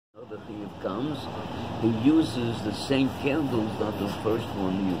the Chiyuv comes, he uses the same candles that the first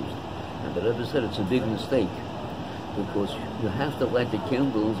one used. And the Rebbe said it's a big mistake, because you have to light the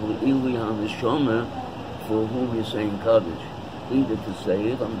candles Le'ili HaNeshama for whom you're saying Kaddish. Either to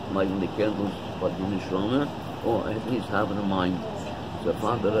say it, I'm lighting the candles by the Neshama, or at least have it in mind. So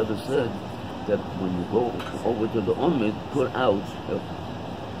Father Rebbe said that when you go over to the Omid, put out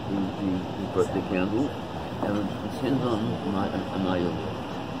the candle, and it's hints on Anayah.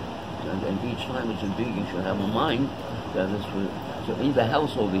 And each time it's a big, you should have a mind that is for. So in the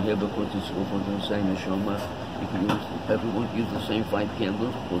house over here, because it's over the same Neshama, you can use, everyone use the same 5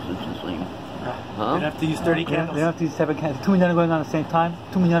 candles, because it's the same. Huh? You don't have to use 30 candles. They don't have to use 7 candles. 2 million going on at the same time.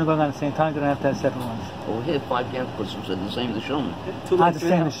 2 million going on at the same time. They don't have to have separate ones. Over here, 5 candles, because it's the same Neshama. The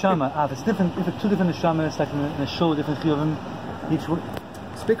same Neshama. If it's different, if it's 2 different Neshama, it's like in a shul, different chiyuvim.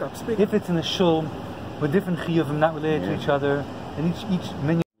 Speak up. If it's in a shul with different chiyuvim, not related to each other, and each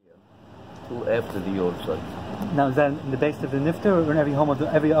minion. Till after the Yortzeit. Now, is that in the base of the nifter, or in every home of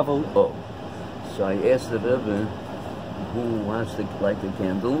every oval? Oh, so I asked the Rebbe who wants to light the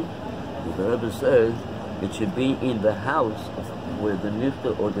candle. The Rebbe says it should be in the house where the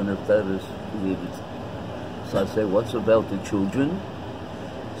nifter or the niftaris lives. So I say, what's about the children?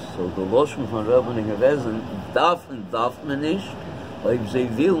 So the Shloshim from Rabbi Leibel Groner, darf man nicht, ob sie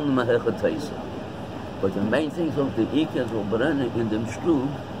willen mahechatayse. But the main thing is of the Ikas will burn in dem Stub,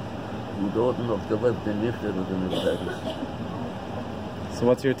 who don't know the left the nifter or the niftaris. So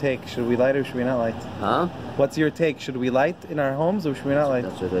what's your take? Should we light or should we not light? Huh? What's your take? Should we light in our homes or should we not light?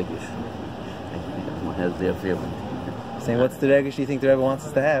 That's a regish. Everyone has their feeling. Saying, what's the regish you think the Rebbe wants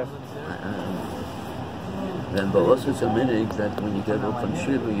us to have? Then but also it's a minute that when you get up from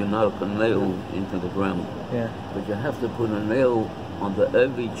Shiva, you knock a nail into the ground. Yeah. But you have to put a nail under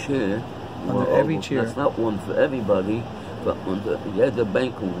every chair. Under every chair. That's not one for everybody, but on the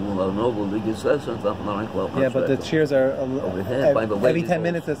bank. Yeah, but the chairs are every 10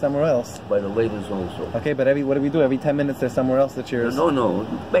 minutes they're somewhere else. By the ladies also. Okay, but what do we do? Every 10 minutes they're somewhere else, the chairs. No.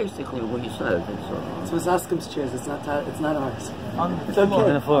 Basically what you said. It's Mazaskim's chairs, it's not ours. On the floor.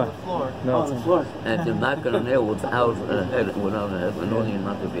 On the floor. No, on the floor. And if you're not going to nail without a head, in order you're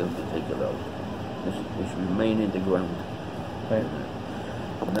not going to be able to take it out. It should remain in the ground. Right.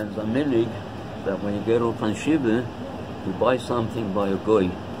 And then there's a minig that when you get up on Shiva, you buy something by a goy,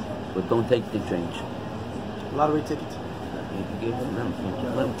 but don't take the change. Lottery ticket. You give them,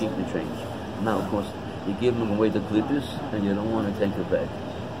 let them keep the change. Now, of course, you give them away the clippers, and you don't want to take it back.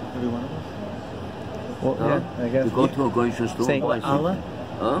 Every one of us? Well, yeah, I guess. You go to a grocery store and buy something.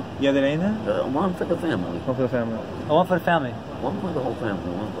 Huh? Yeah, there ain't one for the family. One for the family. Oh, one for the family. One for the whole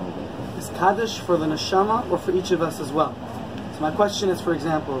family. One for the whole family. Is Kaddish for the neshama or for each of us as well? So my question is, for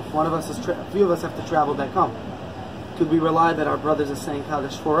example, if one of us a few of us have to travel back home, could we rely that our brothers are saying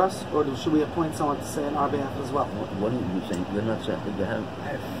Kaddish for us, or should we appoint someone to say on our behalf as well? What are you saying? You're not saying that you have...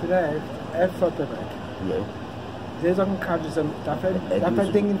 Yeah.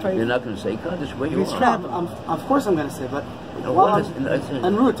 You're not going to say Kaddish where you are. Of course I'm going to say, but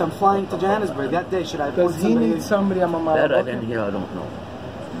en route, I'm flying to Johannesburg that day. Should I appoint somebody? That I didn't hear, I don't know.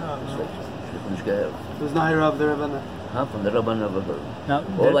 Who's not here of the Rebbe? From the Rebbe never heard.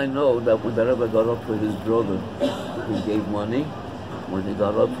 All I know that when the Rebbe got up for his brother, he gave money. When he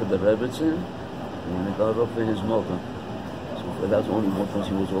got up for the Rebbetzin, and when he got up for his mother. So that's only one because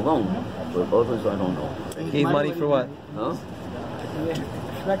he was alone. But others I don't know. He gave money for what? Huh?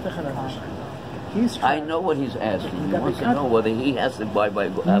 I know what he's asking. He wants to know whether he has to buy by...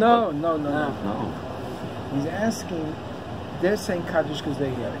 No. He's asking... They're saying Kaddish because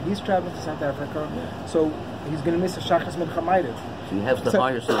they're here. He's traveling to South Africa, so he's going to miss a Shachas Mincha Ma'ariv. So you have to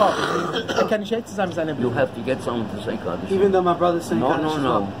hire someone. You have to get someone to say Kaddish. Even though my brother's saying Kaddish.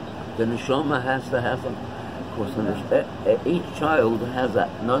 No. The Neshama has to have a... Of course, each child has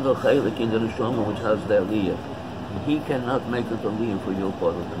another chaylik in the Neshama which has their aliyah. He cannot make it aliyah for your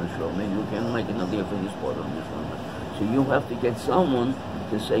part of the Neshama. You can't make it aliyah for his part of the Neshama. So you have to get someone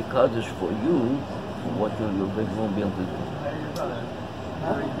to say Kaddish for you, what your big won't be able to do.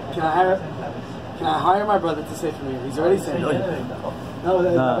 Can I hire my brother to say for me? He's already saying it.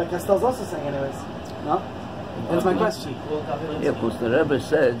 No, Castell's also saying anyways. No? That's my question. Yeah, because the Rebbe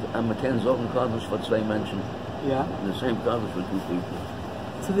said, I'm a Ken Zogen Kaddish for two mentioned. Yeah. The same Kaddish for two people.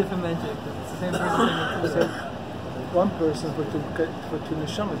 It's a different mention. It's the same person. One person for two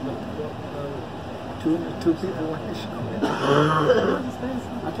neshamas, but two people, one neshama.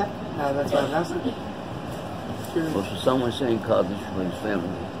 Okay. That's what I'm asking. Well, so someone saying Kaddish for his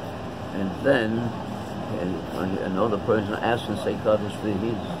family, and then another person asks and say Kaddish for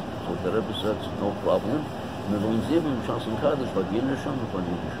his. So the Rebbe says no problem. We won't give him Kaddish, but you know,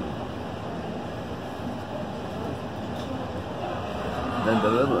 Then the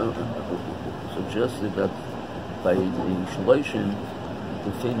Rebbe suggested that by the Shloshim,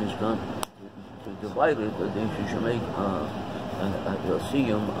 to finish to divide it, then she should make a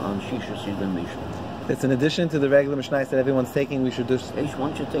siyum on Shisha Sivan Mishnah. It's in addition to the regular Mishnah that everyone's taking, we should do... Each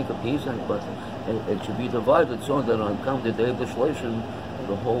one should take a piece, but it should be divided so that on come the day of the Shloshim,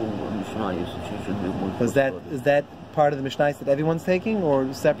 the whole Mishnah should be one. Is that part of the Mishnah that everyone's taking,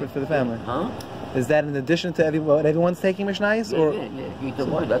 or separate for the family? Huh? Is that in addition to what everyone's taking Mishnahs? Or Yeah. You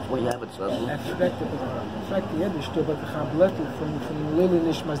divide. That's why you have it settled. In fact, the Yiddish too, but the Chabad from Lili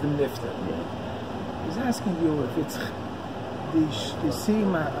Nishmas the Nifter. He's asking you if it's the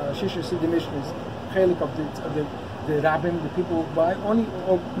Sima Shisha Siddhi Mishnah is chelik of the rabbin, the people who buy only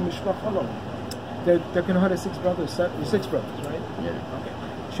or Mishpach alone. They can have six brothers, right? Yeah.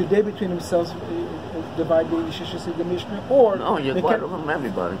 Okay. Should they between themselves divide the Shisha Siddhi Mishnah, or no? You divide from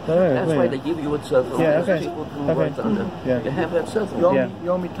everybody. That's why they give you it settled. Yeah, okay. People who write under. You have that settled. You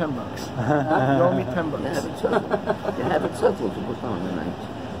owe me $10. You owe me $10. You have it settled to put on the night,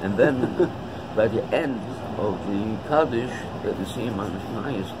 and then by the end of the Kaddish, the Siyum on the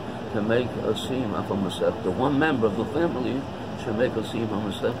to make a Siyum of a Masechta. One member of the family should make a Siyum on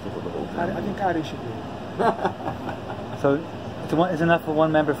Masechta for the whole family. I think Ari should do it. So it's enough for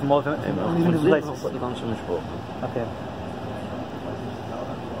one member from all from even different places. Okay.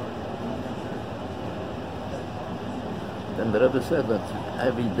 Then the Rebbe said that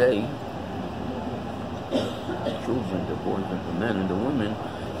every day, the children, the boys, and the men and the women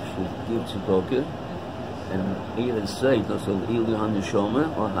should give tzedakah and either say that's a Ili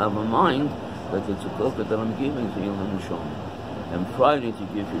HaNeshama or have a mind that the tzedakah that I'm giving is Ili HaNeshama. And Friday to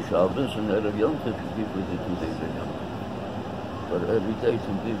give you Shabbos and Erev Yom Tov to give you the 2 days of Yom Tov. But every day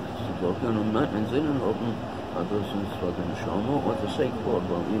to give tzedakah and in and open adosins for the Neshama or to say Lord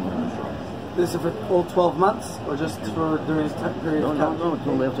well Ili HaNeshama. This is for all 12 months, or just for during this period of time? No,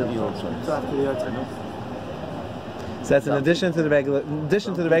 until after the Yom Tov. Until after the Yom Tov. So that's in addition to the regular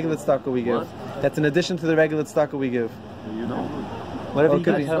tzedakah we give. What? That's in addition to the regular tzedakah we give. You know. Whatever you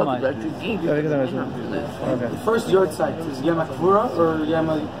could can be. tell me. That you give. Okay. The first yard site is Yom HaKvura or Yom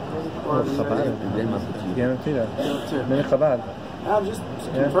Chabad. Yom Chabad. I'm just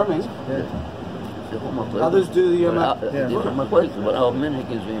confirming. Yeah. Others do the Yom But our minhag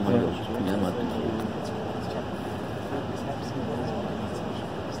is Yom HaKvura.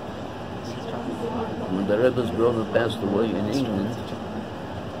 When the Rebbe's Groner passed away in England,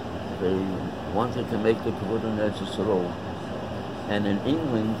 they wanted to make the Kavod and Eretz Yisrael. And in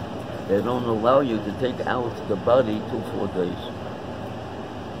England, they don't allow you to take out the body till 4 days.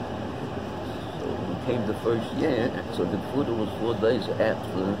 So it came the first year, so the food was 4 days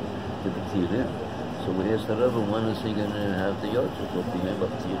after the B'tira. So we asked the Rebbe, when is he going to have the Yotzer? So we have a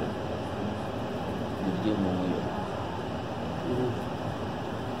B'tira. We give him a year.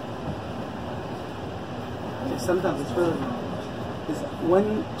 Sometimes it's really...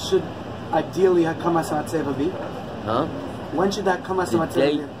 When should ideally Hakamas HaMatzeva be? Huh? When should that Hakamas The HaMatzeva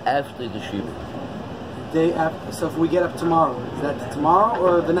day be? after the Shiva. Day after. So if we get up tomorrow, is that tomorrow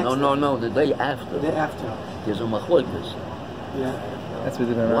or the next day? No, the day after. The day after. There's a machlokas. Yeah. That's what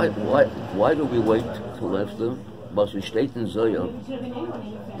they're doing. Why do we wait till after? But we state in Zoya,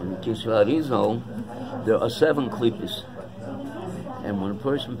 in Kisva Arizal, there are 7 klippis. And when a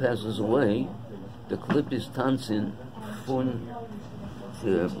person passes away, the klippis tanzen from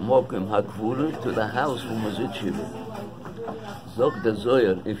the Mokum HaKvura to the house from Mazit Shiva. Zog the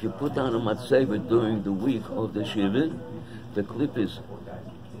Zoya, if you put down a matzeva during the week of the Shiva, the klippis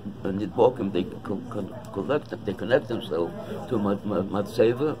and the Mokum, they connect themselves to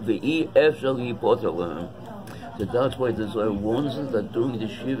matzeva, the efshali potalam. So that's why the Zohar warns us that during the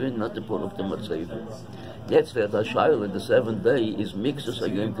Shiva not to put up the matzeva. That's where the Shaila, the 7th day, is mixes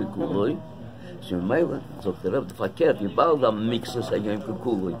ayom kekuloi. So Mela, so the Rebbe Fakir, Yibalda mixes ayom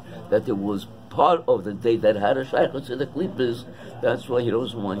kekuloi. That it was part of the day that had a shaykhut to the klippis. That's why he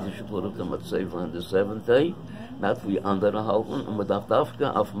doesn't want you to put up the matzeva on the 7th day. Not we under the halfen, and with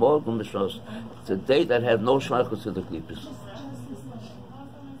Avdafka, of morgen b'shos. It's a day that had no shaykhut to the klippis.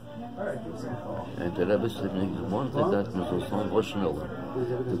 And the Rebbe said he wanted that Mizosson Oshneller.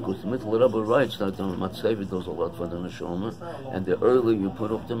 Because the Mittel Rebbe writes that the Matzeva does a lot for the Neshama, and the earlier you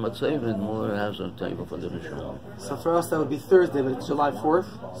put up the Matzeva, the more it has a table for the Neshama. So for us that would be Thursday, but it's July 4th,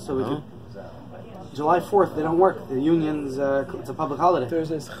 so we could... July 4th, they don't work. The union's, it's a public holiday.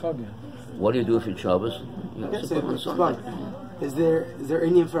 Thursday is Chag. What do you do if it's Shabbos? Is there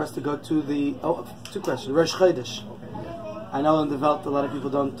Indian for us to go to the... Oh, 2 questions. Rosh Chodesh. I know in the Welt a lot of people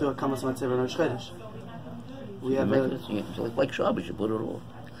don't do a Hakamas HaMatzeva on Rosh Chodesh. We have like Shabbos, you put it off.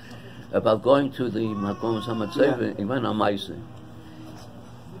 About going to the Hakamas HaMatzeva, even on Maisa.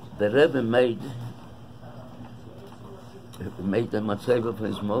 the Rebbe made the matzeva for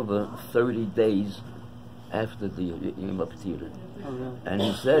his mother 30 days after the Yom HaPtira. And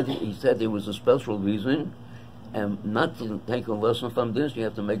he said there was a special reason, and not to take a lesson from this, you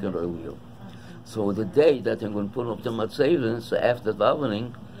have to make it earlier. So the day that they're going to put up the matzeva, so after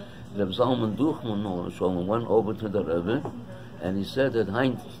davening, Reb Zalman Duchman went over to the Rebbe, and he said that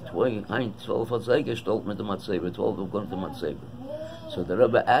Hein 12 hat sei gestellt mit der Matzeva, 12 have gone to Matzeva. So the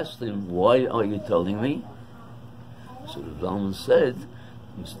Rebbe asked him, why are you telling me? So the Zalman said,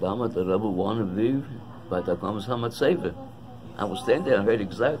 the Rebbe wanted to be by the Kamas HaMatzeva. I was standing there and heard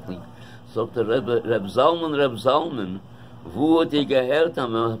exactly. So the Rebbe, Reb Zalman, wo die gehört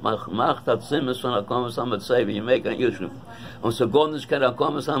haben, macht hat Zimmes von der Kamas HaMatzeva, you make an issue. Und so gar nicht kann der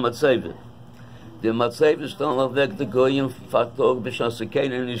Kamas HaMatzeva. Der Matzeva ist dann noch weg, der Goyim Fatog, bis als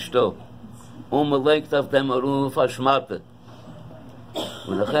keiner nicht da. Und man legt auf dem Ruf verschmattet.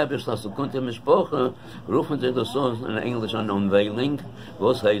 Und nachher ist das, konnte mich sprechen, rufen sie das so in Englisch an Unveiling.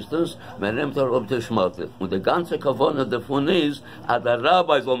 Was heißt das? Man nimmt auf die Schmatte. Und der ganze Kavone davon ist, der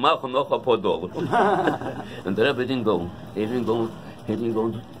Rabbi soll machen noch ein paar $. Und der Rabbi didn't go. He didn't go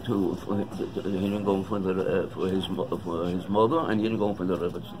for his mother, and he didn't go for the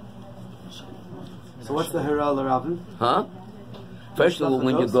Rebbe. So what's the Hiral Ravin? Huh? First of all,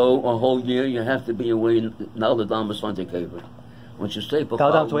 when you go a whole year, you have to be away now the Dam is from the cave. When you stay for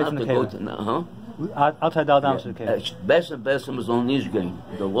away from the cave. Outside Dam to the cave. Besser muss auch nicht gehen.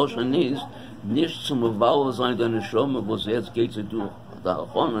 Der Loschen ist, nicht zum Bauer sein, deine Schöme, wo es jetzt geht, sie durch da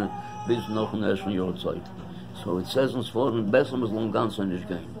vorne, bis noch in der ersten Jahrzeit. So it says uns vor, besser muss lang ganz nicht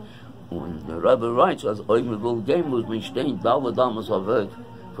gehen. Und der Rabbi writes, als euch mit wohl gehen muss, man stehen, da wo damals auf Welt,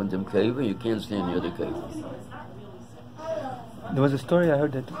 von dem cave, you can't stand near the cave. There was a story I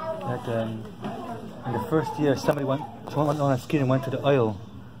heard that in the first year someone went on a ski and went to the oil,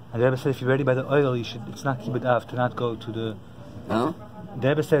 and the Rebbe said if you're ready by the oil, it's not kibbud av to not go to the. Huh? The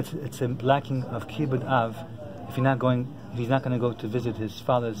Rebbe said it's a lacking of kibbud av if he's not going to go to visit his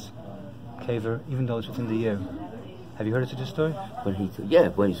father's caver, even though it's within the year. Have you heard of such a story? But he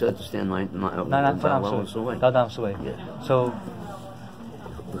said to stand away. Yeah. So.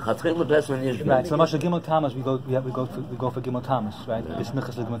 Right, so Moshe Gimel Tamas, we go for Gimel Tamas, right?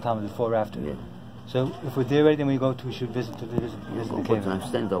 Bismichas Gimel Tamas before or after. Yeah. So if we're there already, then we should visit the cave.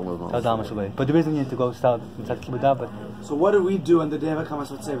 Stand away. But there isn't need to go start inside Kibbutz. But so what do we do on the day of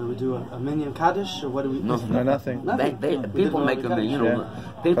Kamas Matzeva? We do a minyan kaddish, or what do we? No, nothing. People make a million.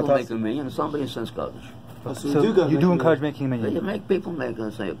 People make a million. Somebody sends kaddish. So you do encourage making a minyan. You make people make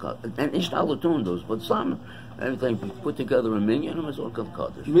and say a kaddish, and nicht alle tun those, but some. Everything put together a million, and it's all called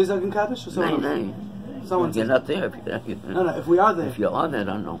kaddish. You mean kaddish or someone? No. Someone. You're not there. No. If we are there. If you are there, I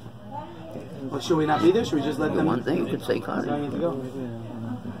don't know. Well, should we not be there? Should we just let them? One thing you could say kaddish. So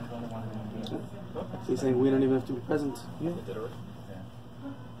you're saying we don't even have to be present. Yeah.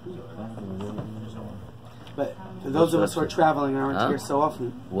 But for those of us who are traveling and aren't here so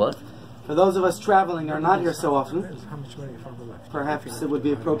often. What? For those of us traveling and are not here so often, perhaps it would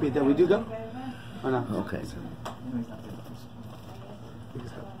be appropriate that we do go. Or not? Okay.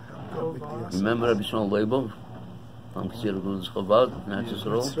 Remember Rabbi Leibel? I'm considered to Chabad, not just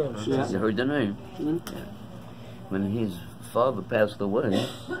roll. You heard the name. Mm-hmm. Yeah. When his father passed away,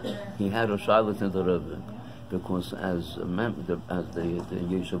 he had a shiloh in the Rebbe, because as the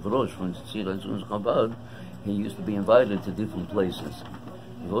Yeshiv Rosh from Chabad, he used to be invited to different places.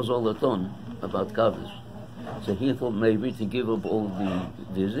 He was all the time about Kaddish. So he thought maybe to give up all the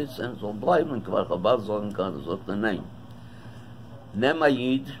visits and so bleiben, Kvar Chabad sagen kann, das ist der Name. Nimm ein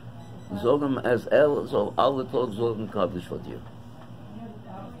Yid, sagen als soll alle Tag sagen Kaddish von dir.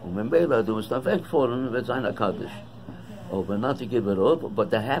 Und wenn Bela, du musst da wegfahren, wird sein Kaddish. Aber not to give it up,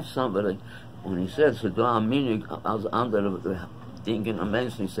 but to have somebody, when he said, so da am Minig, als andere Dingen am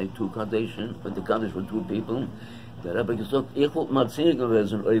Menschen, say two Kaddish, but the Kaddish for two people, der Rebbe gesagt, ich wollte mal sehen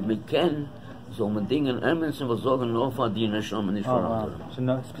gewesen, ob ich mich kenne, so man Dingen Menschen was sagen nur von dir schon nicht von anderen. So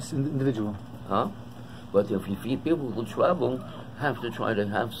no, it's individual. Huh? But if people who travel have to try to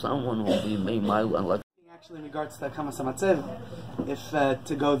have someone who will be made mild and like. Actually, in regards to Kamas Matzeva, if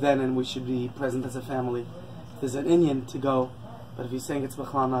to go then and we should be present as a family, there's an Indian to go. But if he's saying it's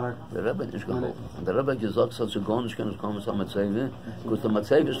Bechla not our... The Rebbe is geholfen. The Rebbe gesagt, dass sie gar nicht können kommen zur Matzeva, because the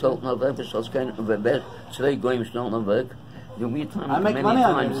Matzeva stellt nach weg, als kein zwei Goyim stellen nach weg. You meet time many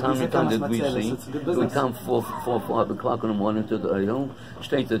times. How many times did we see? We come 4 o'clock in the morning to the hill,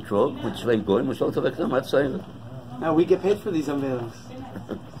 straight to the truck with zwei Goyim, we start to weg to Matzeva. Now we get paid for these unveilings.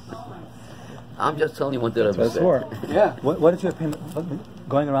 I'm just telling you what the Rebbe said. Yeah. What is your opinion?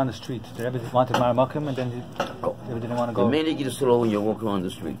 going around the street. The Rebbe wanted Maramakim, and then the Rebbe didn't want to The go. minute you slow when you walk around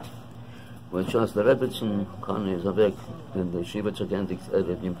the street. When just the Rebbetzin Khan is weg in the Shiva gigantic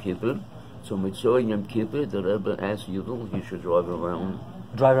Yom Kippur, so with so Yom Kippur, the Rebbe asked Yudel he should drive around.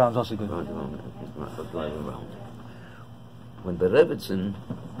 Drive around is also good. Drive around. When the Rebbetzin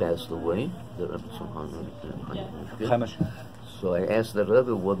passed away, the Rebbetzin Khan, so I asked the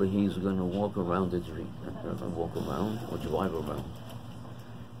Rebbe whether he's going to walk around the street, walk around or drive around.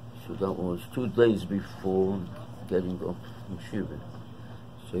 So that was 2 days before getting up from Shiva.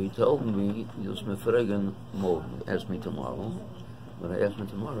 So he told me, he was mefregen morgen, asked me tomorrow. When I asked me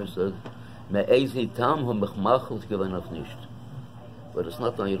tomorrow, he said, "Me'ezi tam ha mich machelt gewinnt nicht." But it's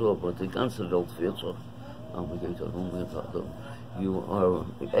not only Europe, but the ganze Welt wird so. You are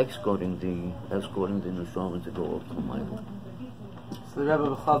escorting the Neshama to go up to Michael. So the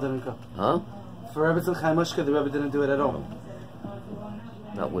Rebbe B'chal didn't go. Huh? For Rebbe Tzimchai the Rebbe didn't do it at all.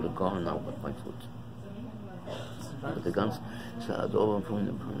 Not with a car, not with my foot. But the guns said over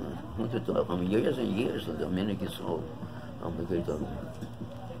from years and years of the Dominican soul.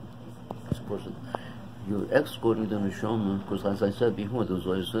 You're escorting the Neshama, because as I said before, there's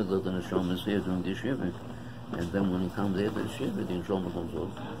always said that the Neshama is here during the Shiva. And then when he comes there, the Shiva, the Neshama comes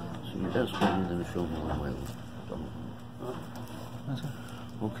out. So you're escorting the Neshama away.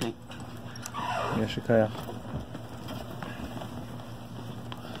 Okay. Yeshikaya.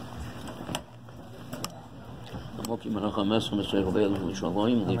 Okay, Menachem Mesach Mesach Aveilut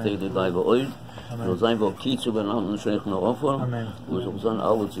Shalom, die Tag der Daiva Oil, soll sein, wo Kietze benannt und Sheikh noch Offer, und soll sein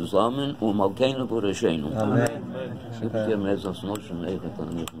alle zusammen, und mal keine Borashenu. Amen. Ich habe hier mehr als noch schon Eichel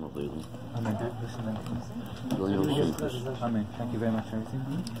kann ich noch reden. Amen. Amen. Thank you very much for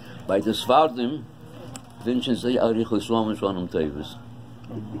everything. Bei den Svardim wünschen sie Arichel Swam und Shalom Tevis.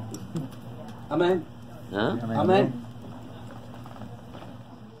 Amen. Ja? Amen.